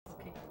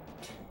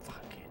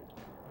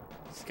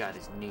He's got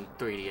his new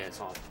 3DS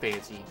all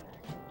fancy.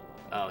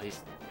 Oh, he's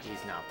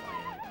not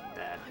playing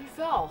that. You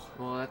fell.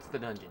 Well, that's the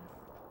dungeon.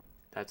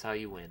 That's how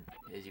you win,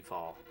 is you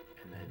fall,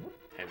 and then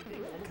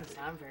everything. That doesn't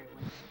sound very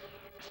winning.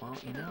 Well,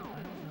 you know,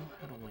 I don't know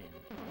how to win,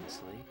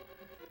 honestly.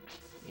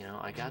 You know,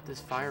 I got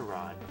this fire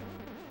rod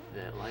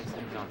that lights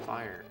things on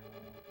fire.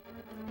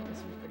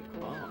 This would be pretty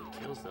cool. Oh, he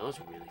kills those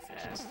really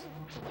fast.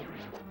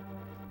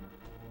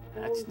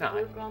 That's not...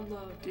 Work on the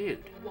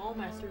Dude. wall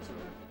masters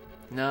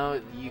or...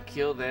 No, you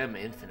kill them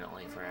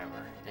infinitely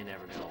forever. They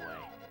never go away.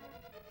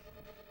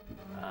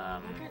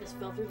 Okay, just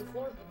fell through the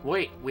floor.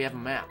 Wait, we have a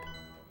map.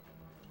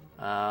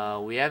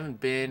 We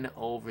haven't been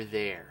over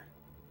there.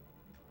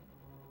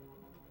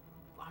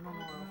 I don't know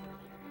where over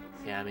there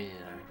is. Yeah, I mean,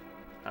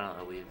 I don't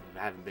know. We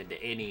haven't been to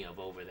any of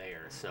over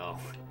there, so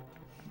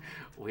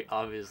we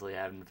obviously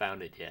haven't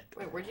found it yet.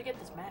 Wait, where'd you get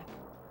this map?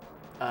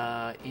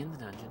 In the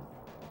dungeon.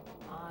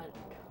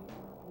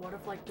 What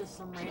if like just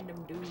some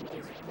random dude just made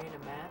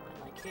a map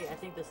and like, hey, I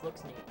think this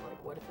looks neat.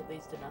 Like, what if it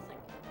leads to nothing?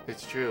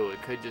 It's true. It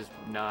could just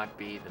not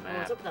be the map.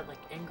 What's up with that like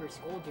angry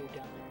skull dude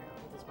down there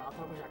with his mouth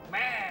open? He's like,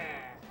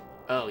 meh.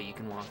 Oh, you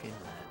can walk into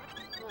that.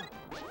 Huh.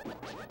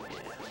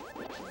 Yeah,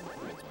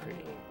 it's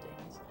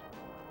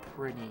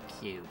pretty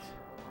cute,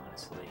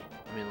 honestly.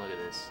 I mean, look at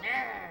this.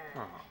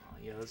 Oh,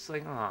 yeah, it's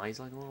like, oh,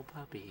 he's like a little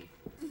puppy.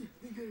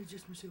 You gotta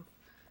adjust myself.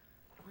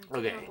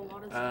 Okay.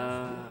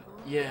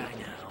 Yeah, I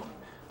know.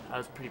 I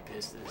was pretty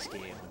pissed at this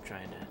game. I'm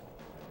trying to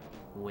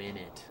win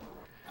it.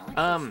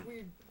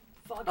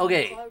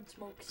 Okay.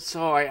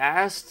 So I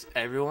asked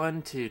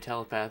everyone to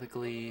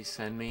telepathically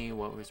send me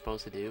what we're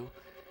supposed to do.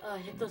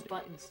 Hit those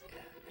buttons.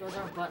 Those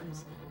aren't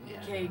buttons.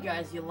 Yeah. Okay,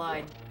 guys, you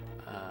lied.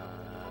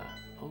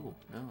 Oh,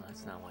 no,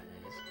 that's not what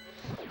it is.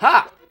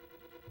 Ha!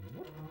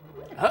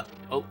 Huh!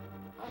 Oh.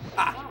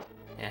 Ah!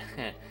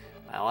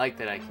 I like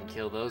that I can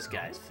kill those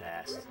guys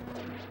fast.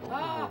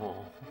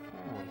 Oh,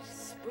 he's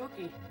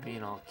Spooky.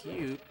 being all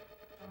cute.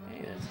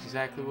 Hey, that's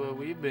exactly what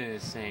we've been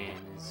saying.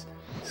 It's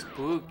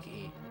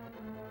spooky.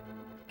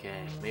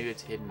 Okay, maybe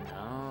it's hidden.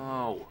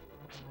 No!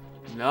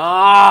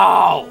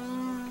 No!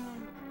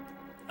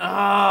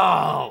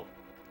 Oh!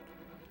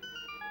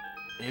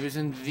 Maybe it's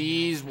in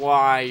these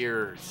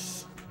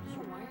wires. Those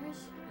are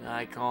wires?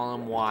 I call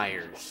them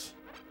wires.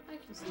 I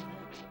can see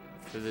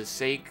that. For the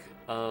sake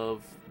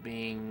of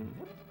being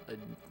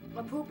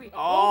A poopy.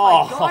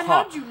 Oh, my god,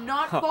 how did you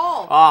not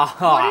fall?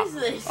 What is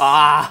this?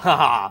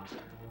 I'm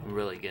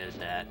really good at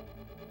that,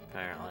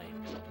 apparently.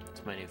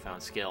 It's my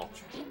newfound skill.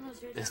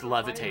 It's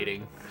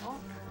levitating. Oh.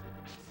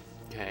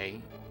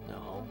 Okay,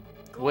 no.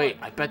 God. Wait,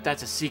 I bet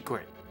that's a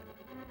secret.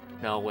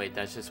 No, wait,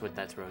 that's just what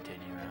that's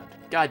rotating around.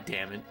 God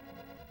damn it.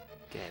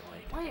 Okay,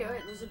 wait.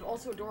 Wait, there's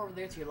also a door over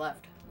there to your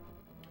left.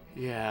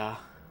 Yeah.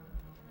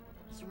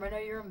 So right now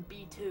you're in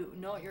B2.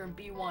 No, you're in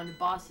B1. The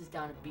boss is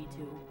down at B2.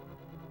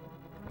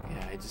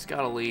 Yeah, I just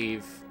gotta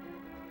leave.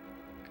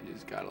 I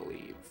just gotta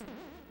leave.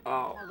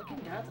 Oh. Oh, looking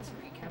down at the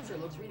screen capture,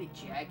 it looks really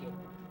jagged.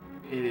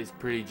 It is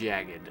pretty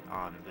jagged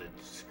on the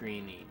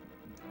screeny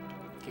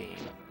game.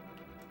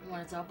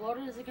 When it's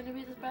uploaded, is it going to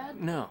be this bad?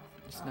 No,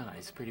 it's not.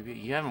 It's pretty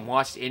beautiful. You haven't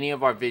watched any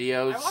of our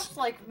videos? I watched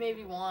like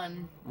maybe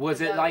one.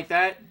 Was it like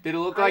that? Did it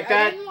look like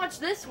that? I didn't watch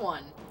this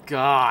one.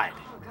 God.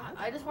 Oh god,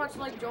 I just watched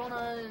like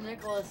Jonah and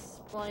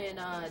Nicholas playing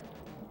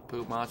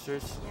Poop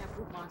monsters? yeah,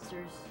 poop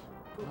monsters.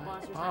 Poop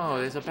monsters. Oh,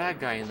 there's a bad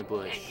guy in the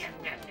bush.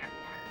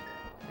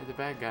 There's a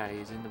bad guy.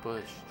 He's in the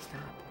bush.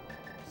 Stop.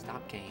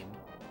 Stop, game.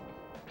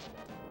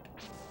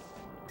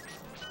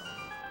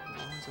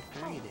 There's a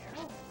fairy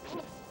there.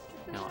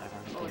 No,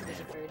 I've already been there's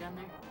a there. fairy down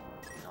there?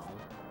 No.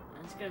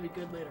 It's gonna be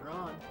good later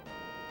on.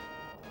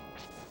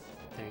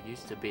 There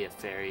used to be a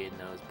fairy in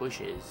those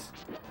bushes,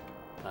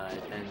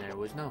 but then there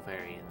was no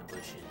fairy in the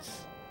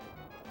bushes.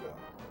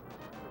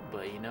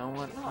 But you know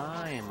what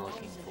I am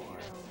looking for?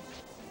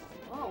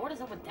 Oh, what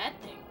is up with that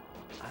thing?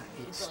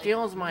 It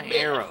steals my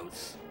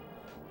arrows.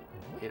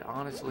 It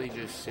honestly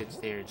just sits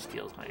there and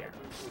steals my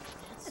arrows.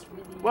 That's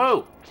really...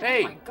 Whoa!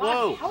 Hey! Oh my God,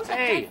 Whoa! how is that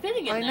Hey! guy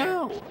fitting in I there?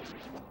 know!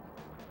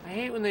 I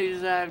hate when they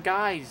just have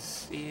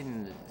guys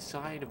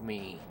inside of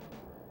me.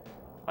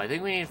 I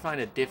think we need to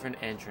find a different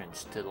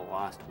entrance to the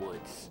Lost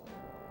Woods.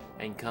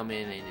 And come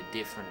in a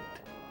different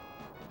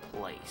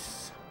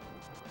place.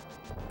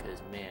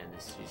 Because, man,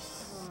 this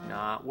is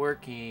not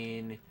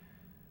working.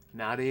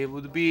 Not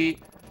able to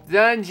beat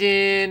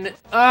dungeon.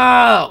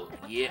 Oh!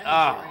 Yeah.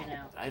 Oh,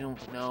 I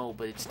don't know,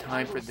 but it's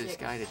time for this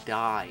guy to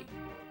die.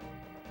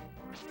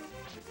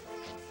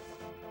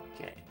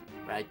 Okay.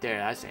 Right there.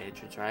 That's the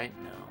entrance, right?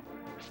 No.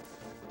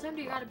 What time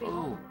do you gotta be Ooh,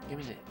 home? give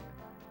me that.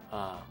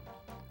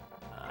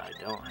 I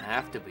don't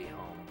have to be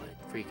home, but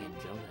freaking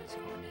Jonah is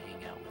going to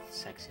hang out with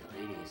sexy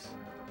ladies.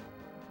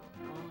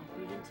 Oh,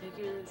 you didn't take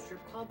you to the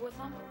strip club with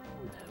him?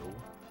 No.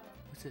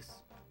 What's this?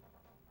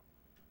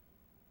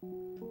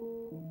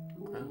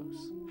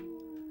 Gross.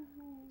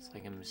 It's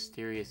like a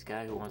mysterious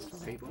guy who wants to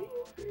rape me.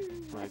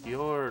 Like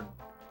your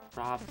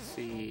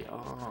prophecy.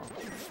 Oh.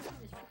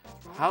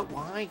 How?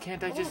 Why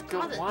can't I just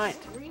go? God,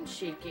 What? the screen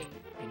shaking.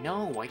 I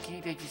know. Why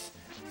can't I just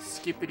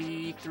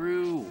skippity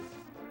through?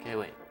 Okay,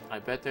 wait. I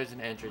bet there's an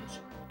entrance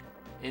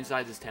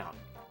inside this town.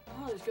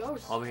 Oh, there's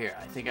ghosts. Over here.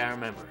 I think I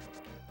remember.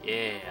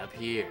 Yeah, up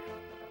here.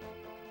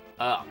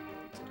 Oh,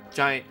 it's a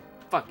giant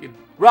fucking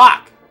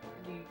rock!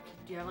 Do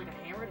you have like a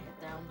hammer to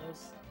hit down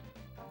those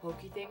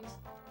pokey things?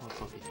 What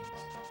pokey things?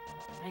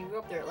 I can go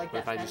up there, like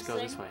What that if I fence just go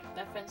thing. this way?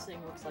 That fence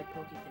thing looks like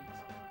pokey things.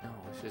 No,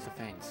 it's just a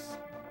fence.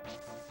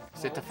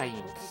 It's Well, just a what's pokey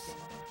fence. thing?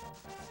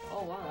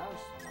 Oh wow, that was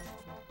cool.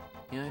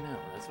 Yeah, I know.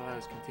 That's why I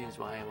was confused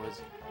why it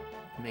was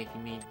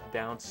making me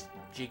bounce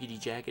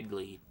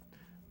jiggity-jackedly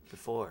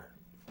before.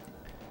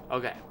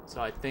 Okay,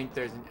 so I think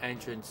there's an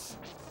entrance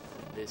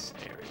in this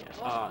area.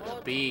 Oh,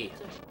 the bee.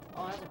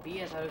 Oh, that's a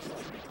bee. I thought it was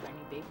just a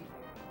tiny baby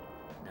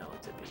fairy. No,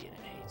 it's a bee and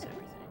it hates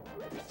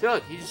everything. See,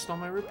 look, he just stole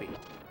my rupee.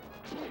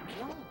 Yeah,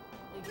 kill him.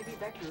 Will give you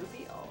back your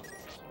rupee? Oh,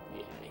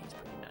 Yeah, he's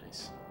pretty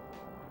nice.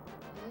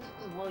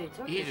 well, you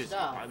took He your just,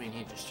 stuff. I mean,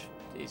 he's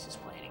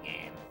just playing a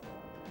game.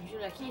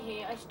 You're like,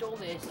 hey, I stole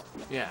this.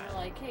 Yeah. And you're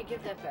like, hey,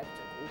 give that back to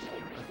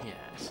me. Yeah,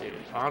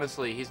 seriously.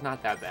 Honestly, he's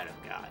not that bad of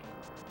a guy.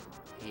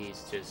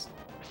 He's just...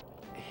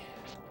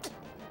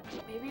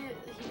 Maybe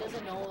he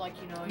doesn't know, like,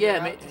 you know, Yeah,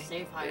 you're out to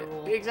save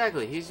Hyrule.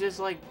 exactly. He's just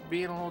like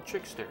being a little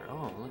trickster.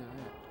 Oh, look at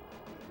that.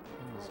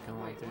 What's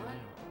going Wait, through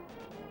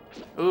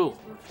what? there? Ooh,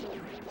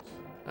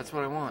 that's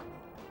what I want.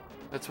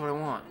 That's what I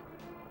want.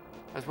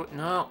 That's what...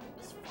 No.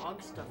 This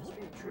fog stuff is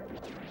pretty trippy.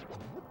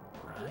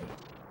 Right.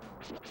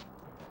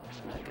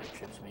 Oh, that guy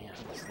trips me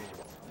out. This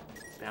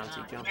little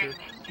bouncy jumper.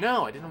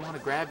 No, I didn't want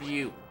to grab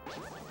you.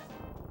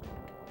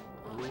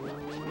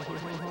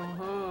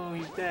 Oh,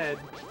 he's dead.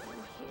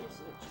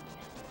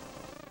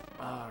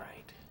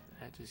 Alright.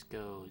 That just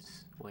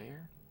goes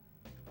where?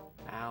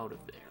 Out of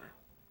there.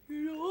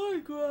 You don't want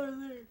to go out of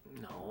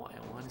there. No,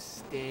 I want to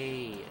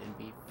stay and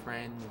be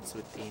friends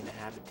with the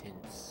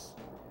inhabitants.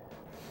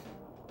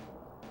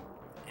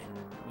 And,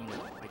 you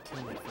know, I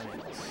kill my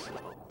friends,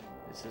 so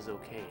this is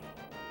okay.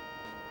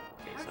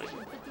 Okay, How so did you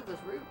fit through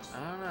those roots?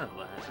 I don't know,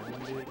 but I'm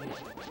gonna do it again.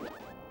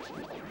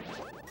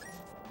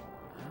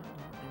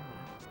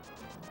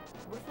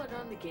 What if later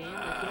on in the game,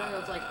 like, you know,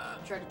 those, like,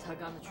 try to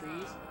tug on the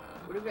trees?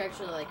 What if we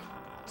actually, like,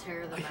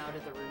 tear them out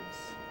of the roots?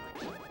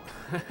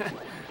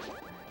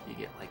 You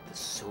get like the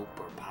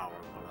super power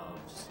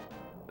gloves.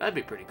 That'd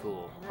be pretty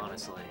cool,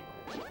 honestly.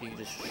 You can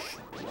just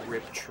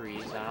rip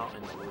trees out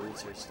and the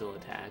roots are still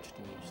attached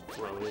and you just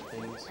throw it at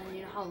things. And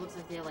you know how it looks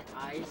like they have, like,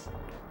 eyes?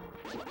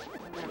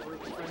 That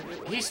root in front of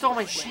it, He stole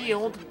my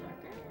shield!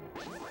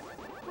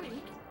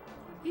 Wait,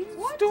 He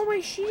stole my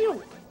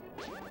shield!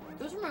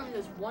 those remind me of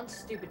those one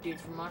stupid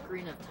dudes from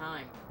Ocarina of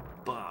Time.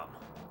 Bomb.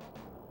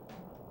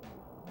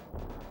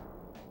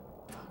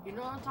 You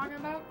know what I'm talking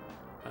about?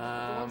 The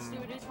one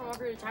stupid dudes from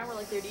Ocarina of Time were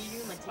like they'd eat you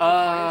and like take your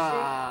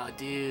fire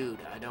dude,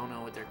 I don't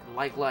know what they're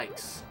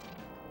likes.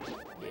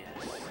 Yes.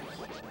 I don't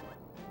like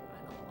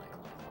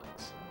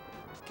likes.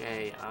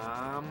 Okay,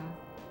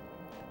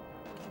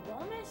 The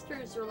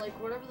Wallmasters or like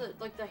whatever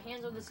the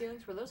hands on the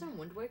ceilings, were those in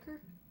Wind Waker?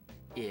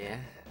 yeah,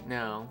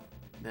 no.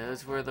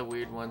 Those were the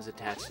weird ones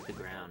attached to the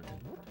ground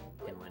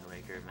in Wind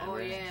Waker, remember? Oh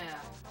yeah.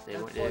 They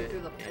That went float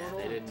through the portal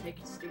they and didn't. take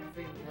a stupid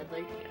freaking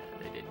headlight. Yeah,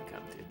 they didn't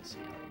come through the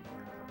ceiling.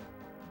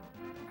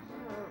 I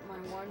remember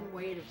my one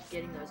way of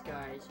getting those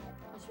guys.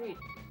 Oh sweet.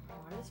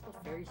 Why do they spell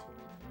fairy sweet?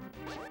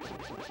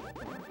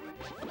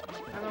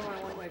 I remember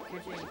my one way of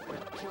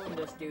killing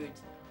those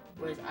dudes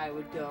was I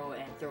would go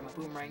and throw my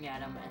boomerang at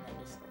them and then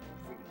just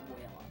freaking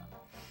wail on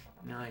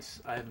them. Nice.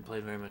 I haven't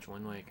played very much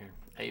Wind Waker.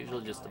 I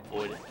usually just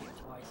avoid it.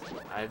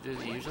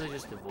 Usually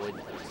just avoid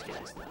those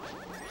guys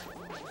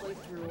though.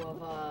 Playthrough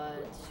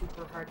of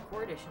Super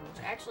Hardcore Edition,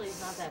 which actually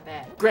is not that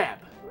bad. Grab!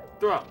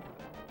 Throw!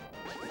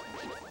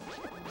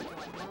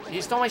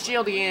 He stole my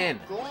shield again!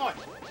 Go on!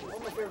 One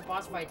of my favorite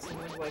boss fights in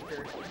Wind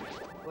Waker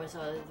was the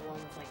one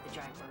with like the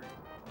giant bird.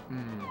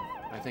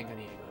 I think I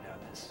need to go down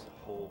this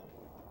hole.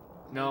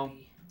 No.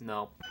 Maybe.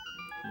 Nope.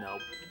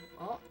 Nope.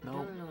 Oh,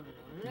 Nope.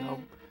 no. Nope.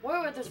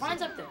 Wait, there's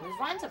vines up there. There's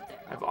vines up there.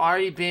 I've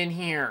already been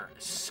here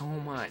so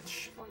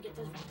much. Come on, get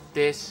those vines.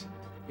 This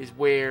is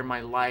where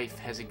my life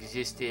has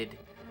existed.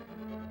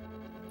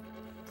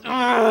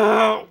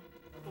 Oh!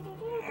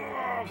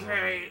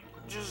 Okay,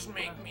 just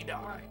make me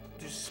die.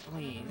 Just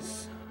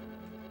please.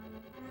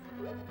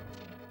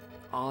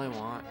 All I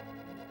want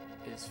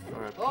is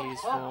for a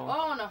peaceful...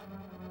 Oh no.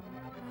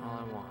 All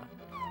I want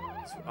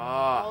is...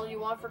 All you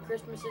want for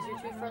Christmas is your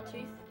 2 front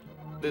teeth?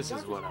 This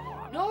is what I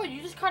want. No,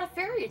 you just caught a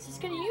fairy. It's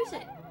just gonna use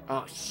it.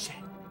 Oh, shit.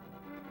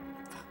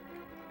 Fuck.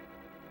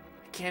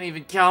 I can't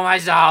even kill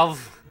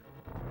myself.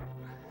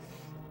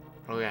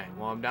 Okay,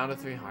 well, I'm down to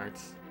 3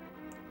 hearts.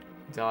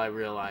 Until I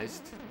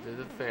realized that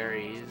the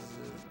fairy is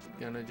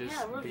gonna just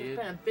Yeah, it would be... have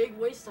been a big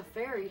waste of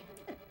fairy.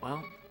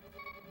 Well,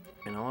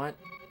 you know what?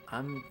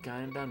 I'm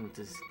kind of done with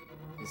this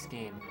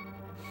game.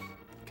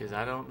 Because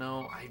I don't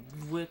know. I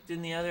looked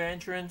in the other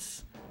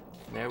entrance.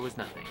 There was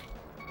nothing.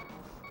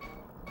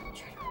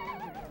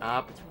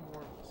 Up. Between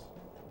worlds.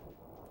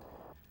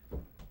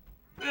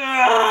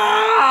 Ah!